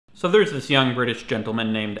So there's this young British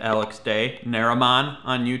gentleman named Alex Day, Naraman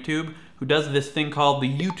on YouTube, who does this thing called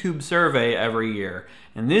the YouTube survey every year.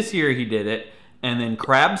 And this year he did it, and then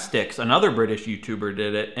crabstickz, another British YouTuber,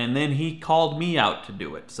 did it, and then he called me out to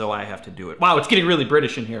do it, so I have to do it. Wow, it's getting really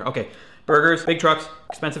British in here. Okay, burgers, big trucks,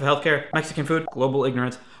 expensive healthcare, Mexican food, global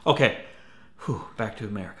ignorance. Okay, whew, back to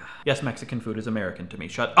America. Yes, Mexican food is American to me.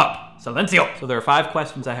 Shut up. Silencio. So there are 5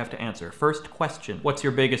 questions I have to answer. First question, what's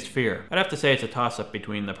your biggest fear? I'd have to say it's a toss-up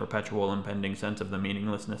between the perpetual impending sense of the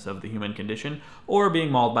meaninglessness of the human condition or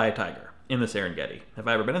being mauled by a tiger in the Serengeti. Have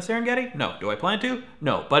I ever been in Serengeti? No. Do I plan to?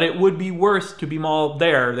 No. But it would be worse to be mauled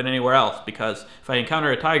there than anywhere else, because if I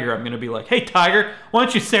encounter a tiger, I'm gonna be like, hey tiger, why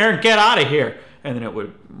don't you Seren, get out of here? And then it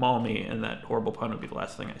would maul me, and that horrible pun would be the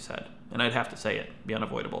last thing I said. And I'd have to say it, be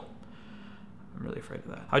unavoidable. I'm really afraid of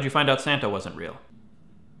that. How'd you find out Santa wasn't real?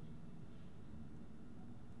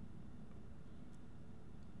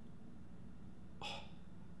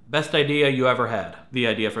 Best idea you ever had. The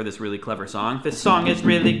idea for this really clever song. This song is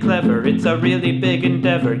really clever, it's a really big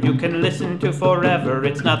endeavor. You can listen to forever,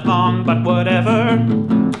 it's not long, but whatever.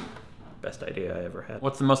 Best idea I ever had.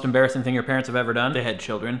 What's the most embarrassing thing your parents have ever done? They had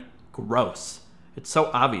children. Gross. It's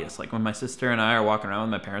so obvious. Like when my sister and I are walking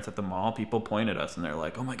around with my parents at the mall, people point at us and they're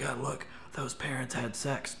like, oh my God, look, those parents had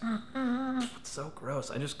sex. It's so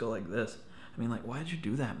gross. I just go like this. I mean, like, why did you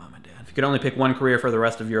do that, Mom and Dad? If you could only pick one career for the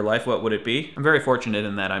rest of your life, what would it be? I'm very fortunate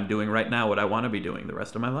in that I'm doing right now what I want to be doing the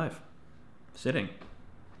rest of my life. Sitting.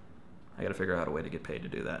 I gotta figure out a way to get paid to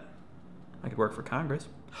do that. I could work for Congress.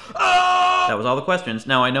 Oh! That was all the questions.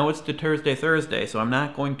 Now, I know it's Thursday, so I'm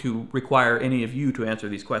not going to require any of you to answer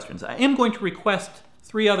these questions. I am going to request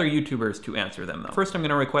 3 other YouTubers to answer them, though. First, I'm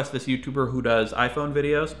gonna request this YouTuber who does iPhone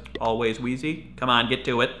videos, always Wheezy. Come on, get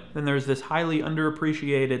to it. Then there's this highly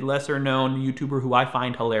underappreciated, lesser-known YouTuber who I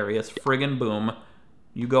find hilarious, Friggin' Boom.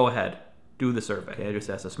 You go ahead, do the survey. Okay, I just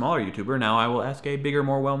asked a smaller YouTuber, now I will ask a bigger,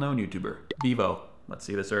 more well-known YouTuber, Vivo. Let's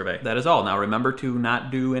see the survey. That is all. Now remember to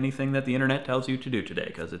not do anything that the internet tells you to do today,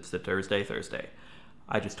 because it's the Thursday.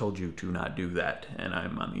 I just told you to not do that, and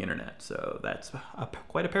I'm on the internet, so that's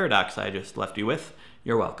quite a paradox I just left you with.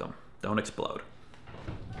 You're welcome. Don't explode.